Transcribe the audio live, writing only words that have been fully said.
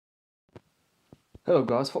Hello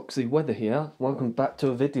guys, Foxy Weather here. Welcome back to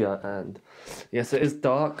a video, and yes, it is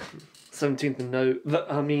dark. 17th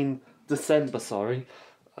of December, sorry.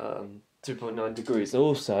 2.9 degrees.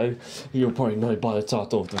 Also, you'll probably know by the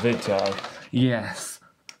title of the video, yes,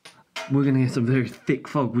 we're gonna get some very thick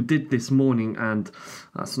fog. We did this morning and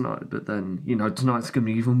last night, but then, tonight's gonna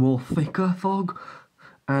be even more thicker fog.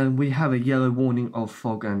 And we have a yellow warning of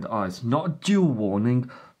fog and ice. Not a dual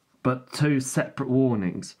warning, but two separate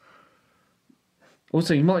warnings.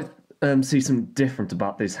 Also, you might see something different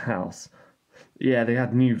about this house. Yeah, they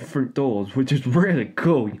had new front doors, which is really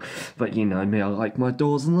cool. But you know me, I like my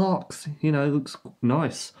doors and locks. You know, it looks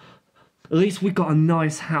nice. At least we got a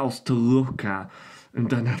nice house to look at and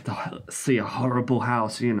don't have to see a horrible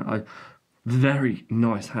house, you know. Very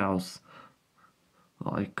nice house.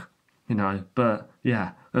 But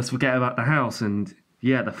yeah, let's forget about the house and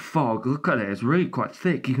yeah, the fog. Look at it, it's really quite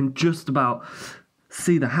thick. You can just about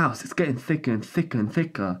see the house. It's getting thicker and thicker and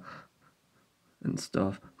thicker and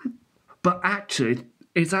stuff. But actually,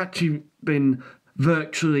 it's actually been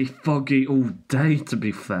virtually foggy all day, to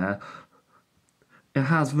be fair. It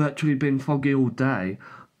has virtually been foggy all day.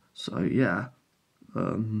 So yeah.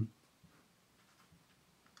 So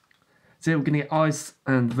we're going to get ice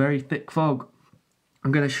and very thick fog.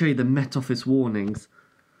 I'm going to show you the Met Office warnings.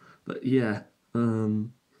 But yeah.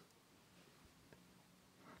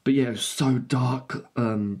 But yeah, it was so dark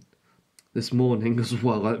this morning as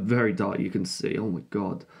well. Like, very dark, you can see. Oh my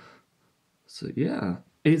god. So yeah.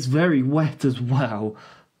 It's very wet as well.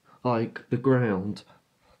 Like, the ground.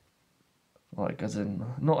 Like,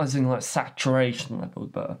 not as in like saturation level,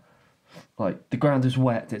 but like, the ground is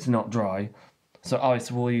wet, it's not dry. So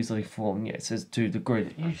ice will easily form. Yeah, it says 2 degrees.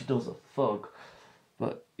 It usually does a fog.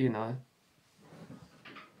 But, you know.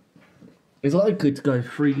 It's likely to go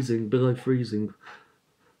freezing, below freezing.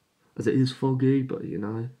 As it is foggy, but you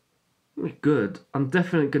know. Good. I'm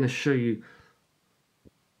definitely going to show you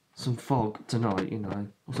some fog tonight, you know.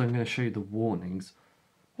 Also, I'm going to show you the warnings.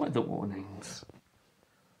 Weather warnings.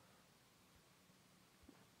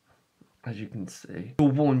 As you can see. You're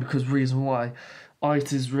warned because reason why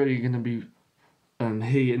ice is really going to be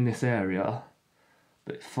here in this area.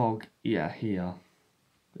 But fog, yeah, here.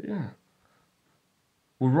 But yeah.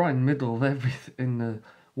 We're right in the middle of everything in the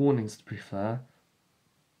warnings, to be fair.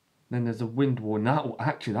 Then there's a wind warning.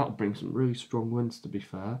 That'll bring some really strong winds, to be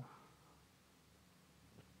fair.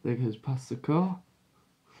 There goes past the car.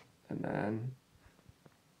 And then,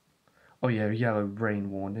 oh yeah, yellow rain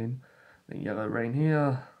warning. Then yellow rain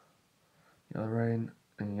here. Yellow rain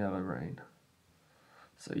and yellow rain.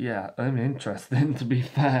 So yeah, interesting, to be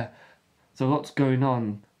fair. So lots going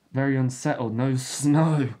on. Very unsettled. No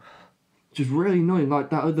snow. Which is really annoying.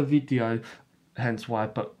 Like that other video. Hence why I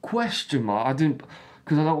put question mark. I didn't,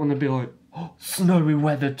 because I don't want to be like, oh, snowy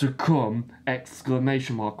weather to come,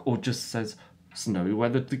 exclamation mark, or just says snowy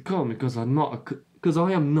weather to come, because I am not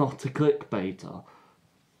a clickbaiter.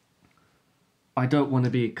 I don't want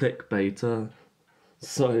to be a clickbaiter,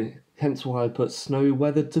 so hence why I put snowy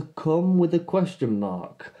weather to come with a question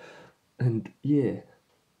mark. And yeah,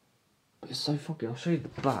 but it's so foggy. I'll show you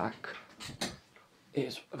the back.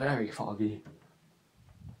 It's very foggy.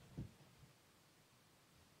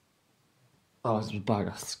 Oh, it's bad.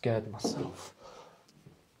 I scared myself.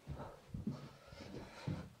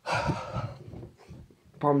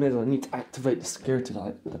 Problem is, I need to activate the security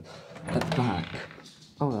light at the back.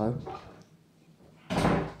 Oh no.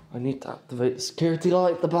 I need to activate the security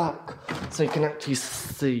light at the back so you can actually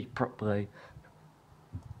see properly.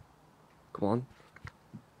 Come on.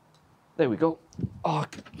 There we go. Oh,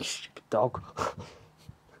 you stupid dog.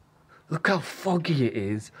 Look how foggy it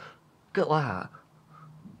is. Look at that.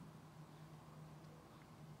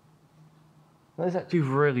 That's actually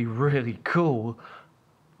really, really cool.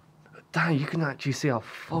 Damn, you can actually see how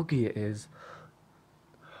foggy it is.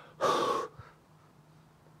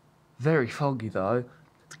 Very foggy though.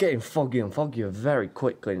 It's getting foggier and foggier very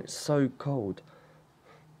quickly, and it's so cold.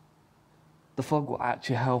 The fog will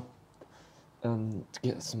actually help to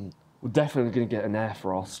get some. We're definitely going to get an air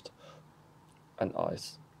frost and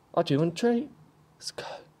ice. Archie, you want a treat? Let's go.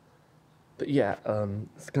 But yeah,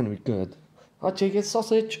 it's going to be good. Archie, get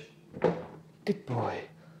sausage. Good boy.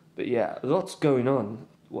 But yeah, lots going on.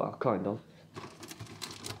 Well, kind of.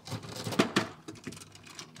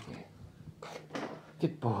 Yeah.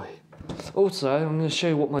 Good boy. Also, I'm going to show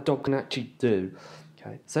you what my dog can actually do.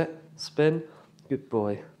 Okay, set, spin. Good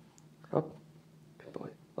boy. Up. Good boy.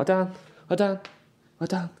 Lie down. Lie down. Lie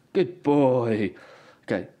down. Good boy.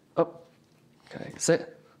 Okay, up. Okay,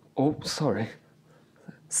 sit. Oh, sorry.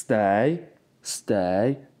 Stay.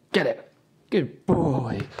 Stay. Get it. Good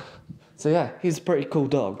boy. So yeah, he's a pretty cool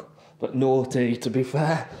dog. but naughty to be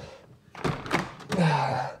fair.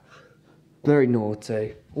 Very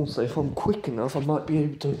naughty. Also, if I'm quick enough, I might be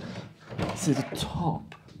able to see the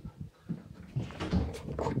top. If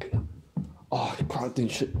I'm quick enough. Oh, I crap,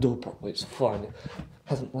 didn't shut the door properly. It's fine. It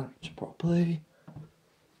hasn't latched properly.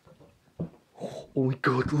 Oh my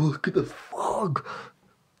god, look at the fog!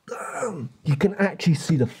 Damn! You can actually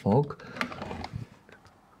see the fog.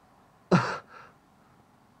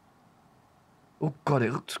 Oh god,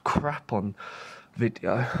 it looks crap on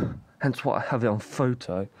video. Hence why I have it on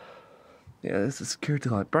photo. Yeah, there's a security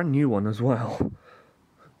light, brand new one as well.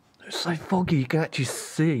 It's so foggy, you can actually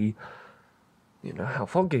see, you know, how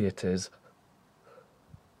foggy it is.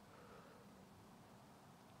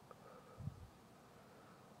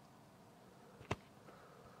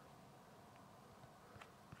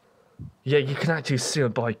 Yeah, you can actually see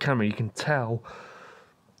it by camera, you can tell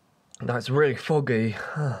that it's really foggy.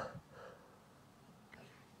 But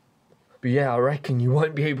yeah, I reckon you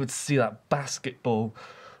won't be able to see that basketball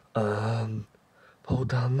pole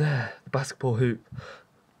down there. The basketball hoop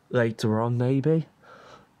later on, maybe.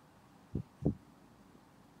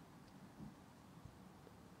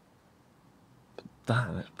 But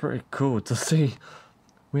damn, it's pretty cool to see.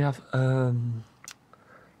 We have some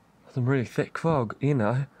really thick fog, you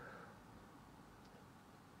know.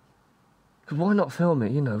 Because why not film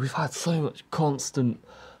it, you know? We've had so much constant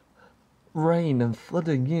rain and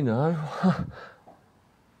flooding, you know.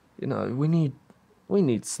 You know, we need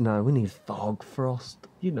snow, we need fog, frost,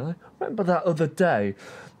 you know. Remember that other day?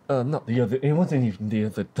 It wasn't even the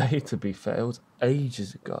other day, to be fair, it was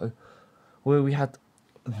ages ago, where we had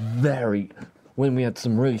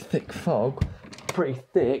some really thick fog, pretty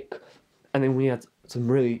thick, and then we had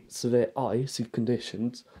some really severe icy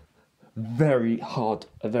conditions, a very hard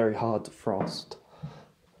frost,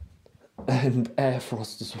 and air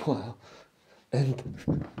frost as well. And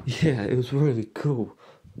yeah, it was really cool.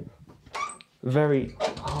 Very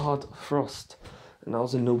hard frost. And I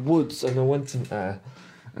was in the woods and I went in there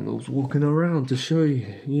and I was walking around to show you,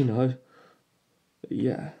 you know.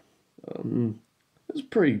 Yeah. It was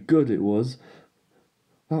pretty good, it was.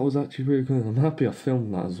 That was actually really good. I'm happy I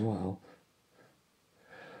filmed that as well.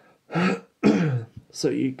 So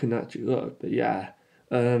you can actually look. But yeah.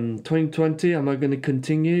 2020, am I going to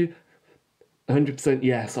continue? 100%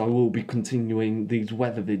 yes, I will be continuing these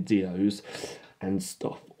weather videos and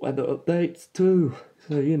stuff. Weather updates too.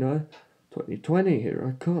 So, you know, 2020, here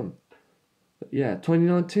I come. But yeah,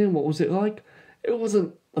 2019, what was it like? It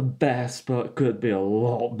wasn't the best, but it could be a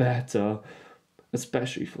lot better.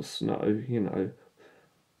 Especially for snow, you know.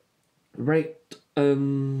 Rate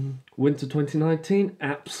winter 2019,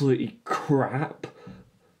 absolutely crap.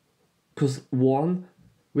 Because one,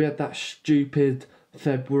 we had that stupid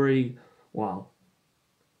February,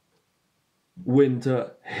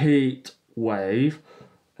 winter heat wave,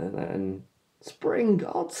 and then spring,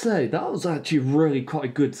 I'd say that was actually really quite a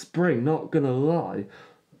good spring, not gonna lie.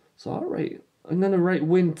 So I'm gonna rate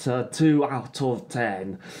winter 2 out of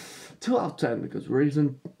 10. 2 out of 10 because the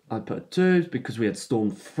reason I put 2 is because we had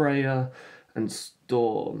Storm Freya and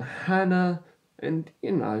Storm Hannah, and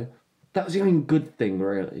you know, that was the only good thing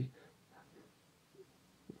really.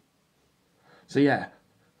 So yeah,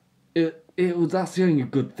 that's the only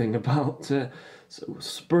good thing about it. So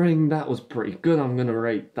spring, that was pretty good. I'm gonna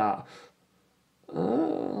rate that.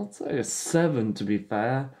 I'd say a 7 to be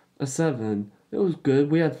fair. A 7. It was good.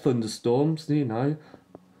 We had thunderstorms, you know.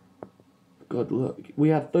 God, look, we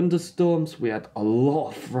had thunderstorms. We had a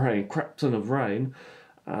lot of rain, crap ton of rain,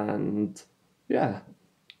 and yeah,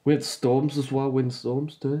 we had storms as well,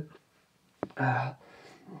 windstorms too.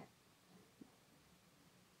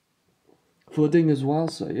 Flooding as well,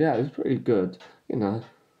 so yeah, it was pretty good, you know.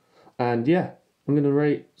 And yeah, I'm going to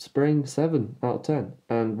rate spring 7 out of 10.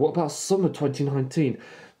 And what about summer 2019?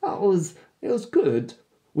 It was good.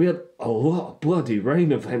 We had a lot of bloody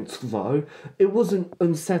rain events though. It wasn't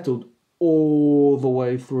unsettled all the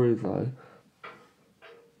way through though.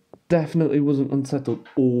 Definitely wasn't unsettled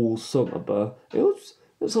all summer, but it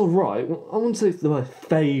was alright. I wouldn't say it's my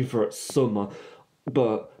favourite summer,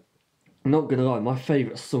 but I'm not gonna lie, my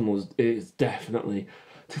favourite summer is definitely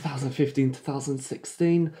 2015,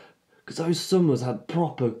 2016, because those summers had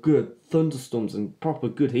proper good thunderstorms and proper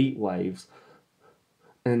good heat waves.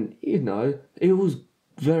 And you know, it was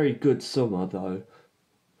very good summer though.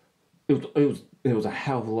 It was a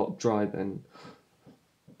hell of a lot drier than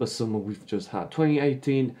the summer we've just had.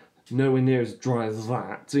 2018, nowhere near as dry as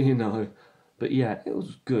that, you know. But yeah, it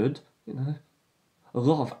was good, you know. A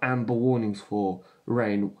lot of amber warnings for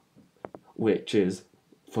rain, which is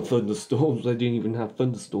for thunderstorms. They didn't even have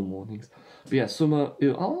thunderstorm warnings. But yeah, summer,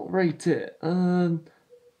 I'll rate it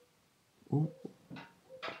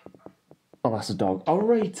Oh, that's a dog. I'll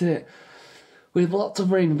rate it. We had lots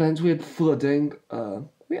of rain events. We had flooding.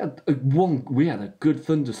 We had a good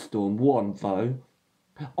thunderstorm. One though.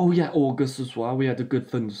 Oh yeah, August as well. We had a good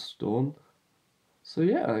thunderstorm. So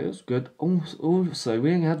yeah, it was good. Also,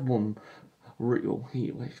 we only had one real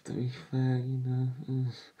heat wave, to be fair, you know.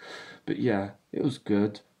 But yeah, it was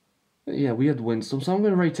good. But yeah, we had windstorms, so I'm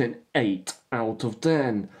going to rate it an 8 out of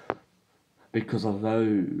 10 because of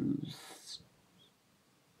those.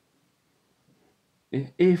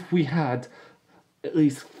 If we had at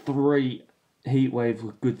least 3 heat waves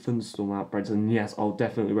with good thunderstorm outbreaks, then yes, I'll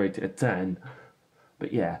definitely rate it a 10.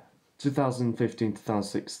 But yeah, 2015,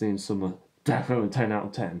 2016 summer, definitely 10 out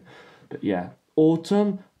of 10. But yeah,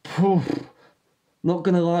 autumn, poof, not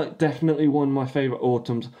gonna lie, definitely one of my favourite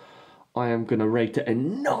autumns. I am gonna rate it a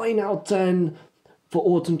 9 out of 10 for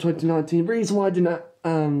autumn 2019. Reason why I didn't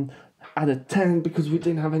add a 10 because we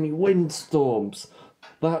didn't have any windstorms.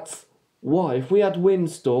 That's why. If we had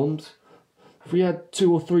windstorms, if we had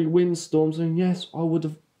 2 or 3 windstorms, then yes, I would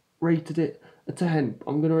have rated it a 10.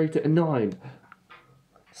 I'm gonna rate it a 9.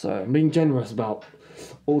 So I'm being generous about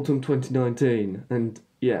autumn 2019, and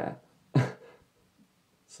yeah.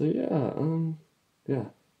 So yeah,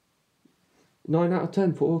 9 out of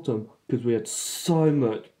 10 for autumn because we had so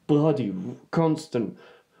much bloody constant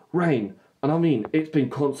rain, and I mean it's been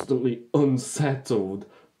constantly unsettled.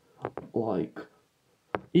 Like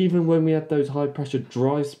even when we had those high pressure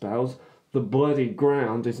dry spells, the bloody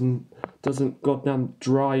ground doesn't goddamn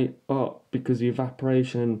dry up because the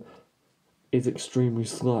evaporation is extremely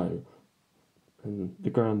slow and the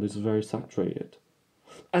ground is very saturated.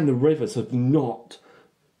 And the rivers have not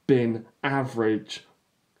been average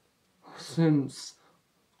since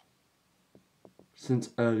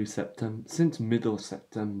early September, since middle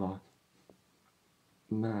September.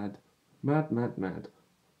 Mad.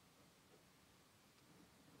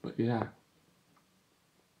 But yeah,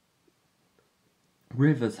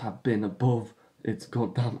 rivers have been above its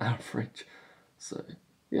goddamn average. So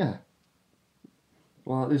yeah.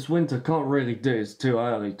 Well, this winter can't really do. It's too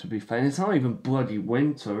early, to be fair. And it's not even bloody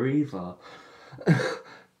winter either.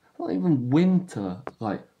 Not even winter,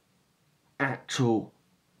 like actual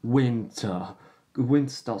winter.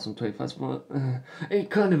 Winter starts on 21st, but it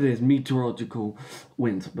kind of is meteorological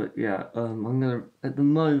winter. But yeah, I'm gonna at the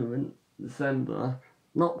moment December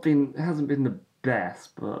it hasn't been the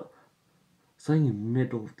best, but it's only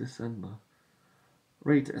middle of December.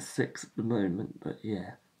 Rate it a 6 at the moment, but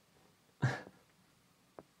yeah.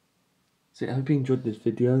 So I hope you enjoyed this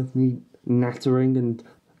video of me nattering, and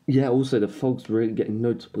yeah, also the fog's really getting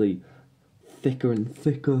noticeably thicker and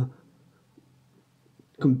thicker.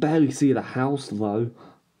 Can barely see the house though.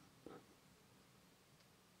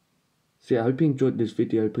 So yeah, I hope you enjoyed this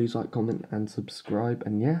video. Please like, comment and subscribe,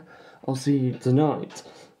 and yeah, I'll see you tonight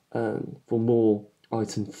for more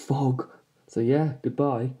ice and fog. So yeah,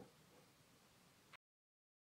 goodbye.